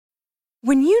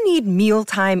When you need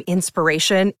mealtime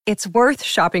inspiration, it's worth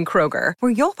shopping Kroger,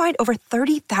 where you'll find over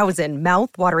 30,000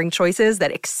 mouth-watering choices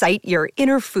that excite your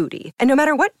inner foodie. And no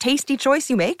matter what tasty choice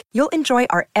you make, you'll enjoy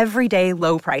our everyday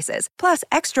low prices, plus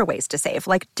extra ways to save,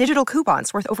 like digital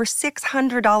coupons worth over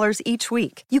 $600 each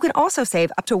week. You can also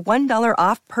save up to $1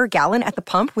 off per gallon at the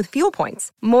pump with fuel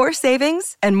points. More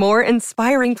savings and more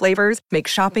inspiring flavors make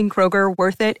shopping Kroger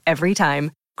worth it every time.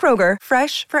 Kroger,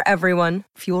 fresh for everyone.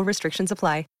 Fuel restrictions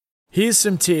apply. Here's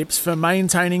some tips for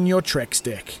maintaining your Trex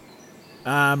deck.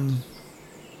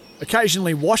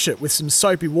 Occasionally wash it with some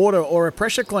soapy water or a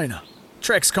pressure cleaner.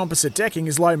 Trex composite decking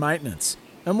is low maintenance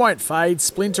and won't fade,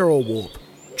 splinter or warp.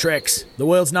 Trex, the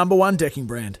world's #1 decking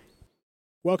brand.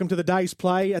 Welcome to the day's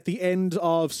play at the end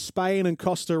of Spain and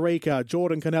Costa Rica.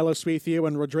 Jordan Canellis with you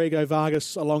and Rodrigo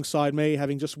Vargas alongside me,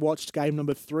 having just watched game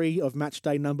number 3 of match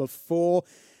day number 4.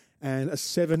 And a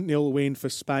 7-0 win for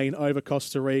Spain over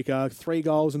Costa Rica. 3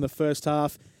 goals in the first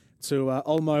half to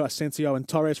Olmo, Asensio and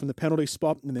Torres from the penalty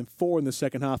spot, and then 4 in the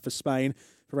second half for Spain.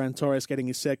 Ferran Torres getting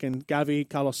his second. Gavi,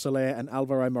 Carlos Soler and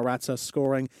Alvaro Morata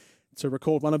scoring to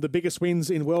record one of the biggest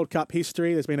wins in World Cup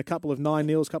history. There's been a couple of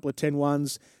 9-0s, a couple of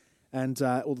 10-1s, and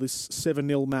this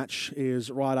 7-0 match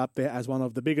is right up there as one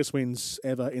of the biggest wins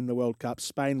ever in the World Cup.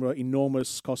 Spain were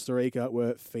enormous, Costa Rica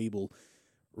were feeble.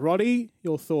 Roddy,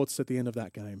 your thoughts at the end of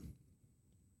that game?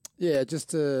 Yeah,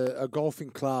 just a golfing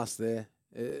class there.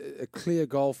 A clear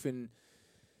golf in,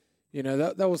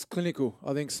 that was clinical.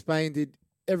 I think Spain did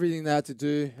everything they had to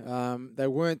do. They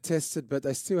weren't tested, but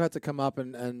they still had to come up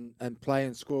and play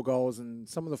and score goals. And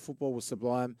some of the football was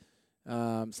sublime.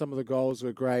 Some of the goals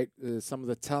were great. Some of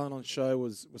the talent on show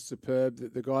was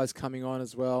superb. The guys coming on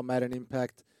as well made an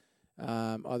impact.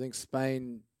 I think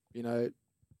Spain,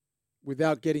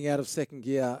 without getting out of second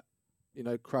gear,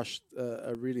 crushed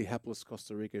a really hapless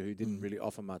Costa Rica who didn't really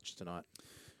offer much tonight.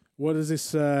 What is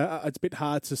this? It's a bit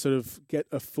hard to sort of get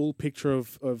a full picture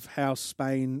of how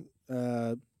Spain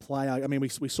play. I mean,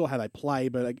 we saw how they play,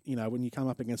 but, when you come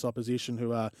up against opposition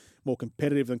who are more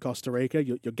competitive than Costa Rica,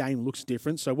 your game looks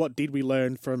different. So what did we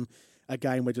learn from a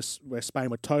game where Spain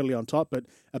were totally on top, but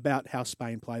about how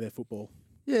Spain play their football?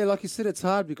 Yeah, like you said, it's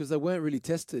hard because they weren't really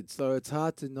tested. So it's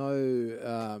hard to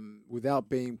know without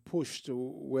being pushed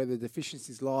where the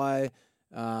deficiencies lie,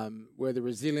 where the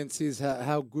resilience is,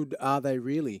 how good are they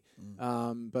really.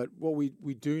 But what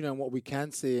we do know and what we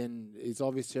can see, and it's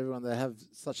obvious to everyone, they have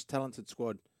such a talented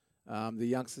squad. The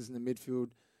youngsters in the midfield,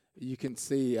 you can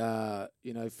see,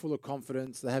 full of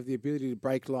confidence. They have the ability to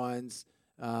break lines,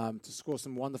 to score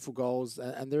some wonderful goals.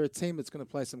 And they're a team that's going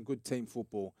to play some good team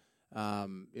football.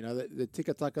 The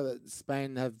tiki-taka that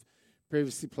Spain have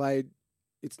previously played,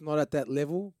 it's not at that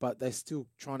level, but they're still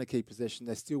trying to keep possession.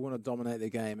 They still want to dominate their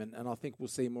game, and I think we'll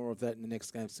see more of that in the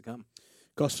next games to come.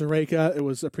 Costa Rica, it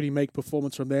was a pretty meek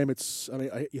performance from them.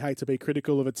 You hate to be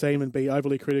critical of a team and be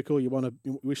overly critical. You want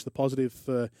to wish the positive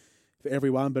for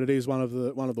everyone, but it is one of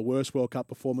the worst World Cup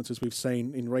performances we've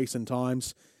seen in recent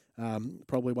times.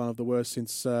 Probably one of the worst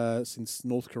since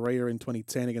North Korea in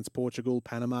 2010 against Portugal.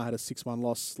 Panama had a 6-1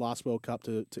 loss last World Cup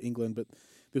to England, but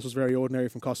this was very ordinary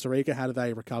from Costa Rica. How did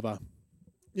they recover?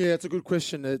 Yeah, it's a good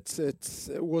question.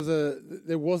 There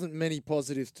wasn't many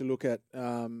positives to look at.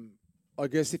 I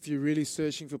guess if you're really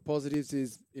searching for positives,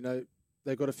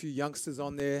 they've got a few youngsters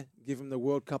on there, give them the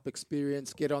World Cup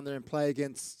experience, get on there and play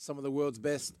against some of the world's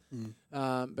best.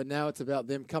 But now it's about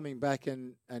them coming back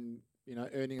and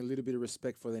earning a little bit of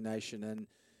respect for their nation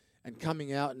and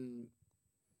coming out, and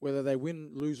whether they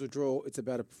win, lose or draw, it's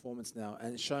about a performance now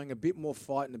and showing a bit more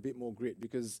fight and a bit more grit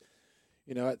because,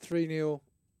 at 3-0,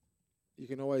 you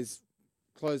can always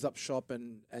close up shop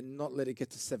and not let it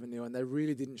get to 7-0, and they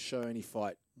really didn't show any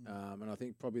fight. And I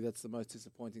think probably that's the most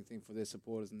disappointing thing for their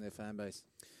supporters and their fan base.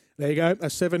 There you go, a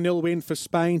 7-0 win for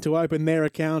Spain to open their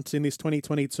account in this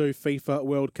 2022 FIFA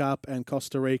World Cup, and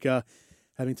Costa Rica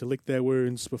having to lick their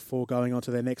wounds before going on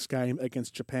to their next game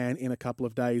against Japan in a couple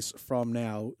of days from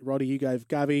now. Roddy, you gave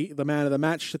Gavi the man of the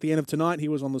match at the end of tonight. He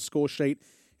was on the score sheet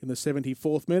in the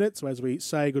 74th minute. So as we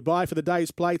say goodbye for the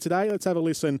day's play today, let's have a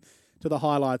listen to the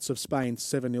highlights of Spain's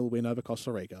 7-0 win over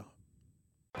Costa Rica.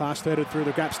 Pass threaded through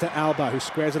the gaps to Alba, who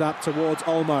squares it up towards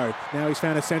Olmo. Now he's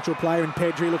found a central player in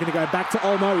Pedri, looking to go back to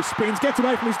Olmo, who spins, gets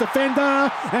away from his defender,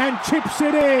 and chips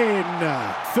it in.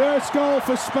 First goal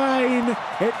for Spain.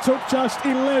 It took just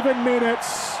 11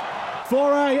 minutes.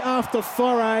 Foray after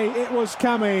foray, it was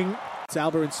coming. It's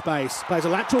Alba in space. Plays a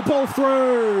lateral ball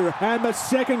through. And the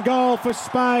second goal for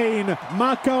Spain.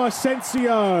 Marco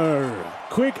Asensio.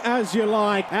 Quick as you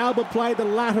like. Alba played the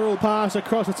lateral pass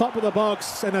across the top of the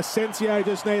box, and Asensio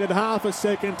just needed half a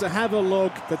second to have a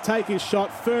look, to take his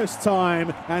shot first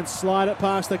time and slide it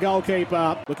past the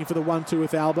goalkeeper. Looking for the 1-2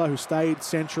 with Alba, who stayed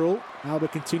central. Alba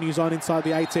continues on inside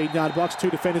the 18-yard box. Two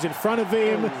defenders in front of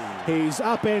him. He's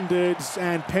upended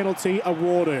and penalty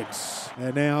awarded.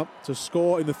 And now to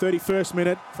score in the 31st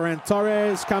minute, Ferran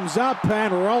Torres comes up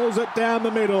and rolls it down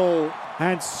the middle.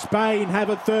 And Spain have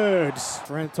a third.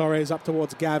 Ferran Torres up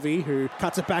towards Gavi, who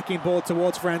cuts it back in ball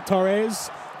towards Ferran Torres.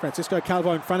 Francisco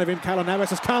Calvo in front of him. Keylor Navas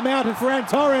has come out and Ferran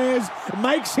Torres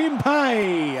makes him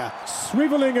pay.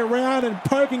 Swivelling around and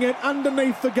poking it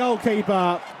underneath the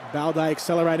goalkeeper. Balde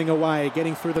accelerating away,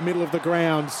 getting through the middle of the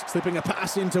ground, slipping a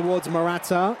pass in towards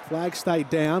Morata. Flag stayed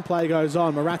down, play goes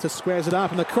on. Morata squares it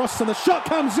up and the cross and the shot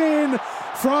comes in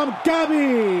from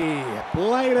Gavi.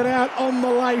 Laid it out on the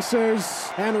laces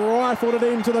and rifled it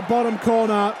into the bottom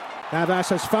corner. Navas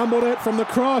has fumbled it from the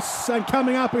cross, and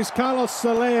coming up is Carlos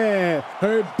Soler,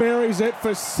 who buries it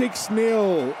for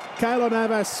 6-0. Keylor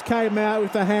Navas came out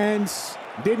with the hands.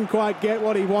 Didn't quite get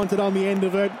what he wanted on the end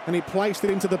of it, and he placed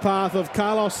it into the path of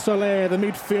Carlos Soler, the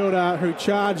midfielder, who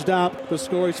charged up to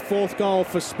score his 4th goal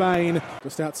for Spain.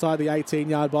 Just outside the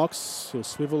 18-yard box, he'll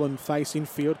swivel and face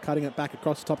infield, cutting it back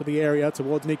across the top of the area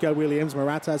towards Nico Williams.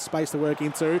 Morata has space to work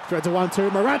into. Threads a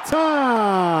 1-2.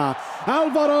 Morata!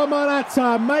 Alvaro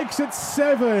Morata makes it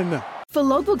 7. For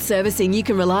logbook servicing you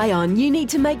can rely on, you need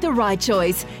to make the right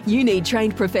choice. You need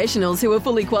trained professionals who are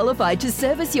fully qualified to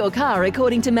service your car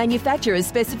according to manufacturer's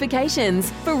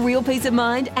specifications. For real peace of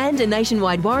mind and a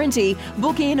nationwide warranty,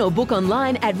 book in or book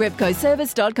online at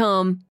repcoservice.com.